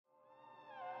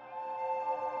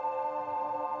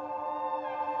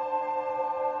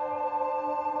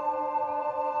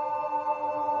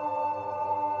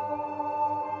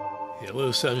Hello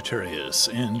Sagittarius,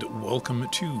 and welcome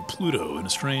to Pluto in a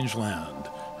Strange Land,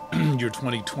 your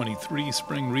 2023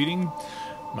 spring reading.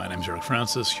 My name is Eric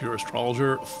Francis, your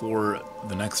astrologer for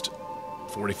the next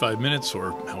 45 minutes,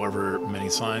 or however many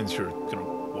signs you're going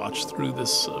to watch through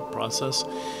this process,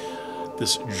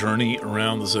 this journey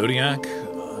around the zodiac.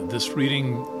 This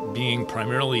reading being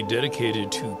primarily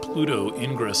dedicated to Pluto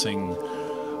ingressing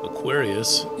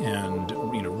Aquarius and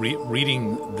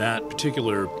reading that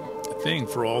particular thing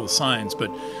for all the signs, but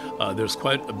there's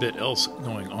quite a bit else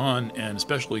going on, and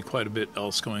especially quite a bit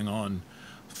else going on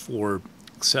for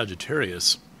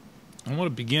Sagittarius. I want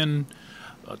to begin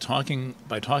talking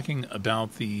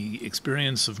about the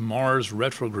experience of Mars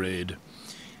retrograde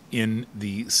in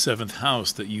the 7th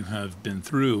house that you have been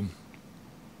through,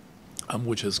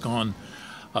 which has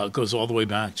goes all the way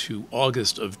back to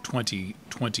August of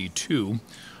 2022,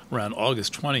 around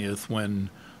August 20th, when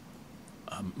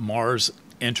Mars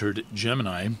entered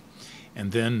Gemini,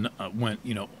 and then went,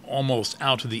 almost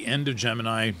out to the end of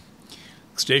Gemini,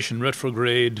 stationed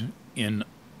retrograde in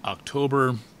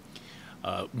October,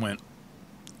 went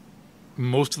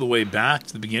most of the way back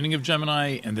to the beginning of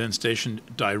Gemini, and then stationed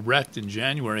direct in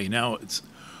January. Now it's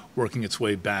working its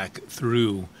way back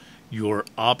through your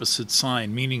opposite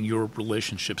sign, meaning your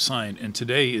relationship sign. And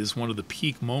today is one of the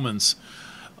peak moments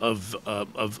of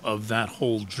that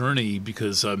whole journey,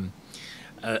 because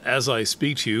as I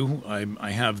speak to you,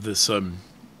 I have this a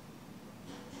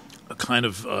kind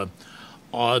of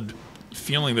odd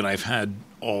feeling that I've had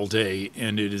all day,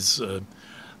 and it is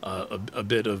a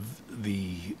bit of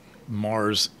the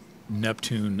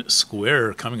Mars-Neptune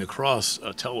square coming across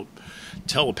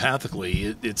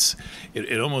telepathically.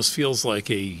 It almost feels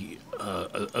like a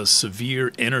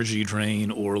severe energy drain,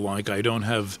 or like I don't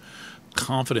have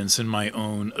confidence in my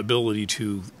own ability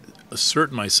to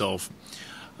assert myself.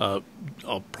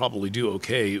 I'll probably do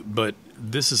okay, but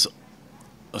this is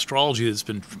astrology that's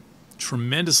been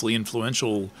tremendously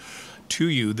influential to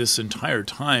you this entire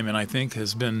time, and I think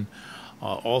has been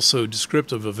also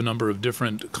descriptive of a number of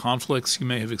different conflicts you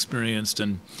may have experienced,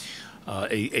 and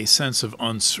a sense of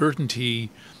uncertainty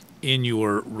in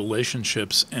your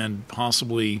relationships, and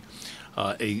possibly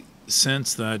a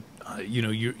sense that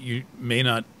you may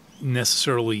not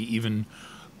necessarily even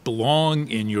belong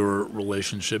in your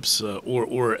relationships,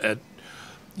 or at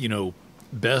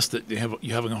best that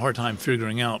you're having a hard time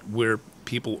figuring out where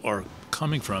people are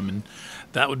coming from. And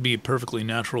that would be a perfectly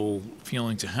natural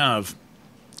feeling to have,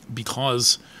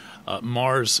 because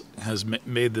Mars has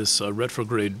made this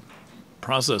retrograde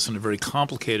process in a very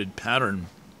complicated pattern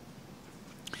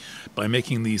by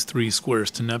making these 3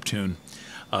 squares to Neptune,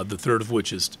 the third of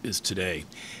which is today.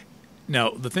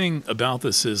 Now, the thing about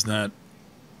this is that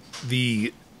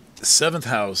the 7th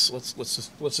house,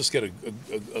 let's just get a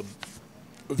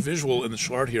visual in the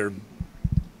chart here.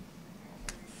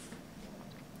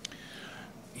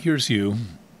 Here's you,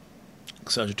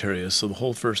 Sagittarius. So the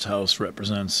whole first house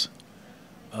represents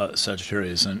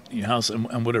Sagittarius and your house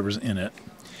and whatever's in it,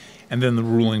 and then the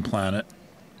ruling planet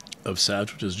of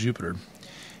Sag, which is Jupiter.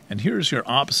 And here's your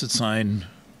opposite sign,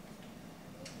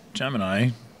 Gemini,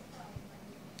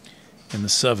 in the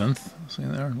 7th. See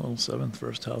there, little 7th,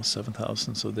 first house, 7th house,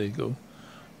 and so they go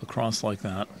across like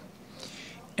that.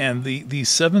 And the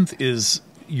 7th is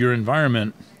your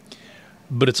environment,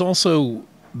 but it's also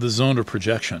the zone of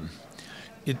projection.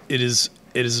 It is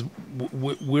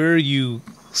where you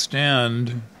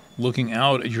stand looking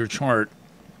out at your chart,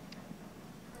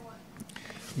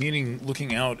 meaning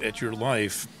looking out at your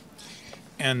life.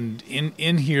 And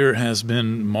in here has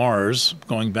been Mars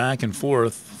going back and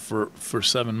forth for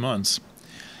 7 months.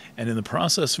 And in the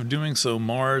process of doing so,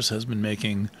 Mars has been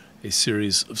making a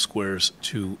series of squares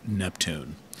to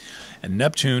Neptune. And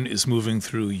Neptune is moving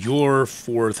through your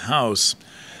 4th house.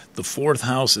 The 4th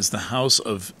house is the house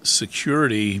of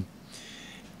security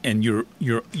and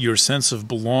your sense of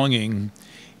belonging,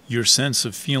 your sense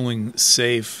of feeling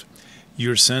safe,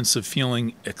 your sense of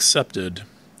feeling accepted.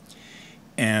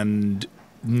 And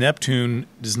Neptune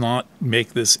does not make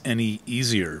this any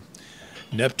easier.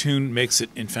 Neptune makes it,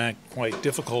 in fact, quite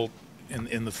difficult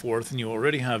in the 4th, and you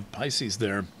already have Pisces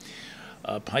there.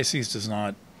 Pisces does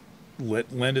not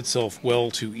lend itself well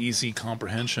to easy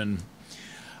comprehension,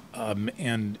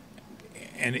 and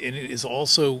it is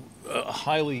also a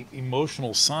highly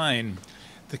emotional sign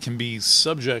that can be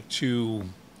subject to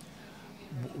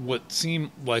what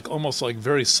seem like almost like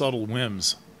very subtle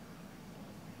whims.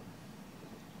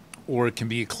 Or it can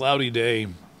be a cloudy day,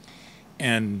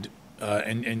 and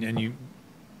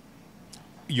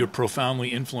you're profoundly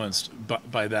influenced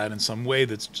by that in some way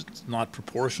that's just not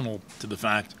proportional to the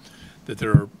fact that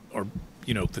there are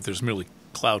that there's merely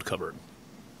cloud cover.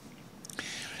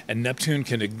 And Neptune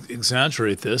can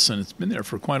exaggerate this, and it's been there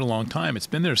for quite a long time. It's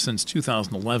been there since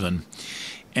 2011.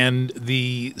 And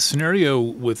the scenario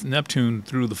with Neptune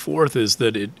through the 4th is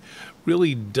that it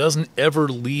really doesn't ever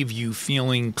leave you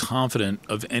feeling confident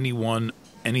of anyone,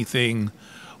 anything,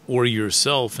 or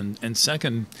yourself. And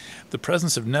second, the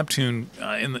presence of Neptune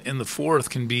in the 4th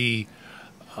can be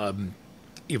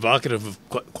evocative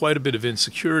of quite a bit of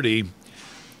insecurity,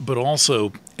 but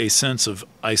also a sense of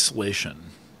isolation.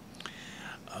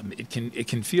 It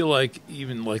can feel like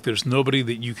even like there's nobody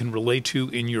that you can relate to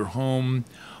in your home,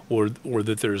 or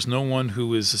that there's no one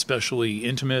who is especially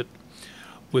intimate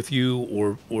with you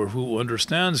or who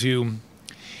understands you.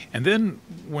 And then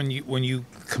when you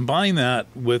combine that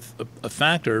with a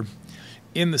factor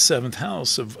in the 7th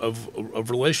house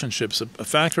of relationships, a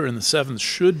factor in the 7th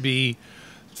should be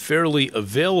fairly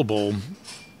available.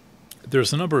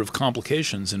 There's a number of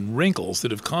complications and wrinkles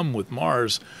that have come with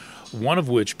Mars, one of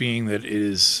which being that it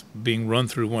is being run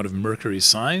through one of Mercury's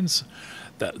signs.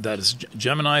 That is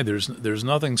Gemini. There's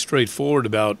nothing straightforward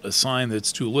about a sign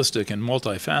that's dualistic and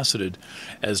multifaceted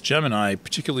as Gemini,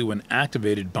 particularly when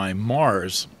activated by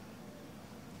Mars.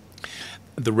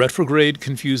 The retrograde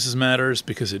confuses matters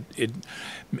because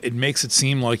it makes it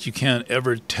seem like you can't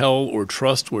ever tell or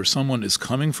trust where someone is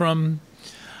coming from.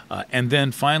 And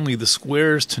then finally, the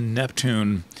squares to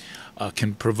Neptune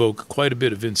can provoke quite a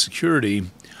bit of insecurity.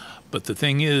 But the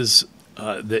thing is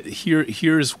that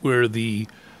here's where the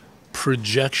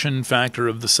projection factor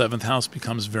of the 7th house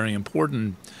becomes very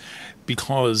important,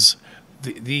 because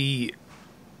the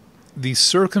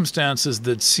circumstances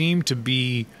that seem to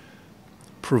be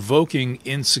provoking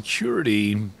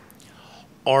insecurity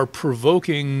are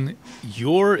provoking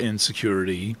your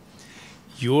insecurity,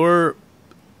 your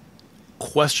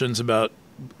questions about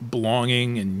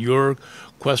belonging, and your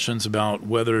questions about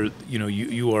whether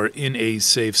you are in a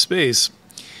safe space,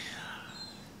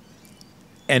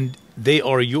 and they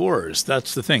are yours.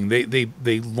 That's the thing.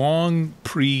 They long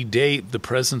predate the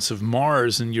presence of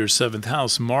Mars in your 7th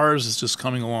house. Mars is just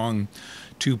coming along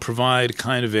to provide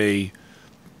kind of a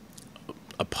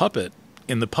puppet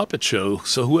in the puppet show.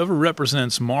 So whoever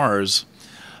represents Mars,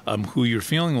 who you're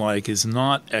feeling like is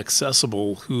not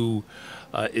accessible, who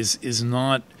is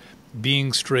not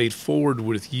being straightforward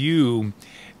with you,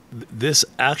 this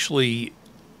actually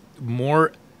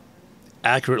more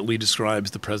accurately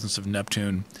describes the presence of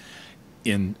Neptune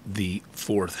in the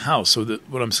 4th house. So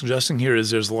what I'm suggesting here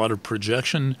is there's a lot of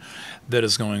projection that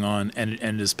is going on, and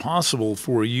it is possible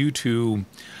for you to,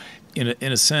 in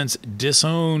a sense,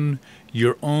 disown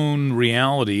your own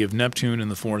reality of Neptune in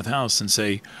the 4th house and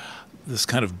say this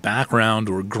kind of background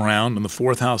or ground, and the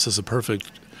 4th house is a perfect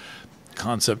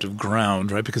concept of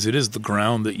ground, right? Because it is the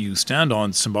ground that you stand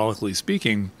on, symbolically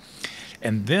speaking.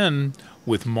 And then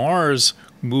with Mars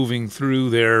moving through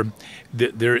there,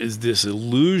 there is this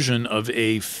illusion of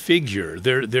a figure.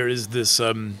 There is this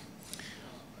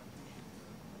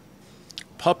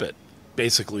puppet,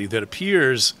 basically, that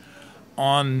appears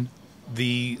on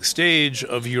the stage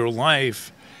of your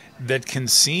life that can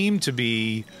seem to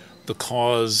be the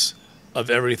cause of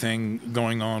everything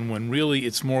going on, when really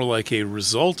it's more like a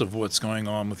result of what's going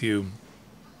on with you,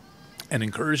 and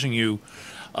encouraging you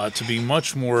to be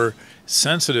much more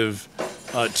sensitive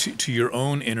to your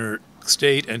own inner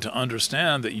state, and to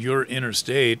understand that your inner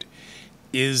state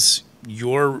is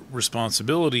your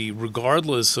responsibility,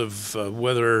 regardless of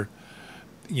whether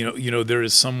there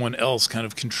is someone else kind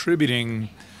of contributing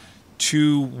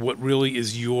to what really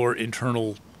is your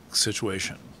internal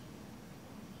situation.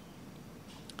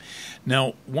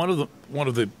 Now, one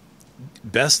of the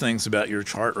best things about your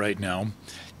chart right now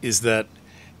is that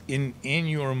in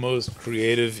your most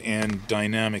creative and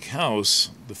dynamic house,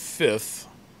 the 5th,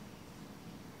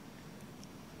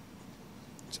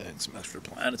 let's add some extra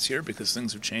planets here because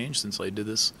things have changed since I did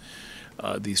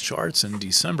these charts in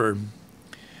December.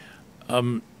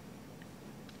 Nope,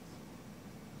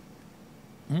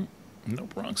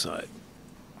 wrong side.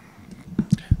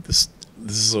 This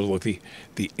is sort of like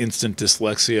the instant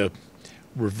dyslexia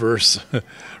reverse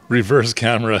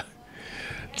camera.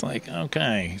 It's like,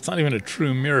 okay, it's not even a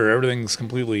true mirror. Everything's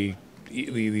completely,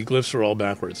 the glyphs are all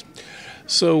backwards.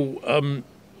 So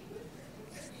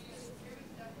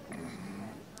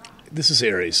this is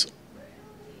Aries.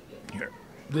 Here,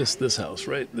 this house,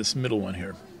 right? This middle one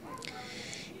here.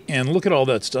 And look at all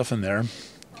that stuff in there.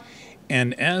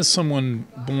 And as someone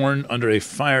born under a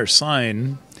fire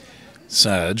sign,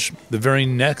 Sag, the very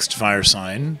next fire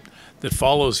sign that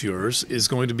follows yours is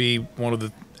going to be one of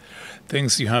the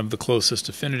things you have the closest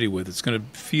affinity with. It's going to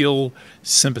feel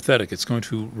sympathetic. It's going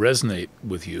to resonate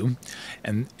with you.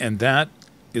 And that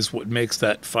is what makes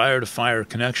that fire-to-fire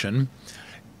connection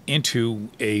into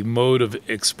a mode of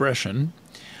expression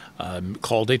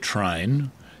called a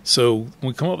trine. So when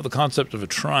we come up with the concept of a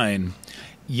trine,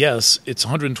 yes, it's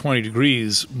 120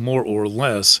 degrees more or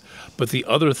less, but the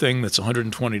other thing that's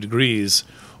 120 degrees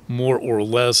more or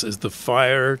less is the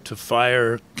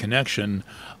fire-to-fire connection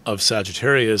of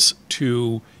Sagittarius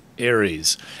to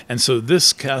Aries. And so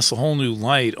this casts a whole new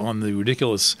light on the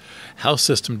ridiculous house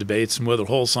system debates and whether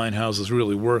whole sign houses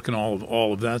really work and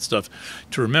all of that stuff.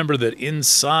 To remember that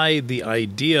inside the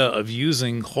idea of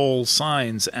using whole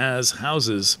signs as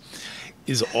houses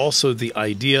is also the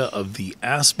idea of the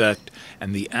aspect,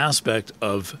 and the aspect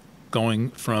of going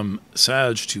from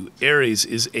Sag to Aries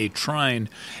is a trine,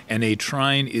 and a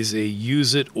trine is a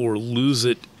use it or lose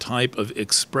it type of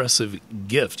expressive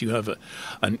gift. You have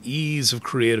an ease of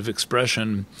creative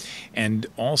expression, and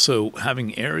also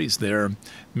having Aries there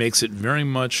makes it very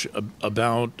much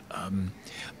about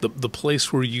the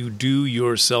place where you do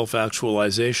your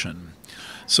self-actualization.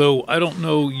 So I don't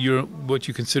know what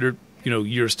you consider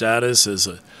your status as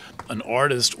an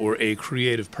artist or a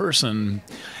creative person,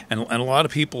 and a lot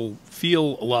of people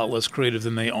feel a lot less creative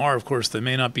than they are. Of course, they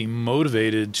may not be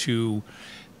motivated to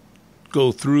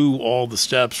go through all the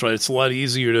steps, right? It's a lot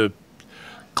easier to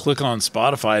click on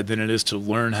Spotify than it is to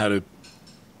learn how to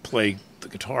play the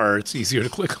guitar. It's easier to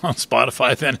click on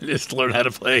Spotify than it is to learn how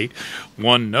to play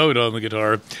one note on the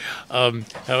guitar.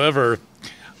 However,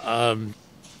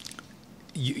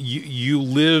 you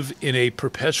live in a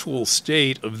perpetual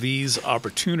state of these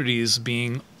opportunities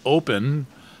being open,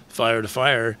 fire to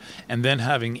fire, and then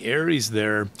having Aries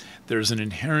there's an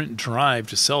inherent drive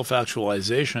to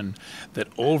self-actualization that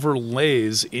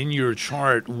overlays in your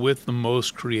chart with the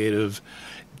most creative,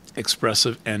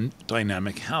 expressive, and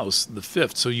dynamic house, the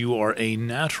 5th. So you are a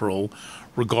natural,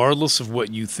 regardless of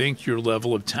what you think your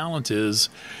level of talent is.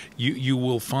 You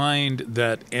will find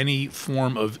that any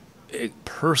form of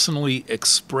personally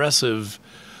expressive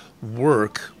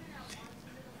work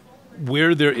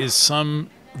where there is some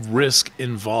risk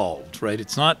involved, right?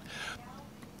 It's not,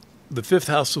 the 5th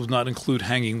house does not include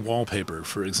hanging wallpaper,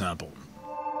 for example.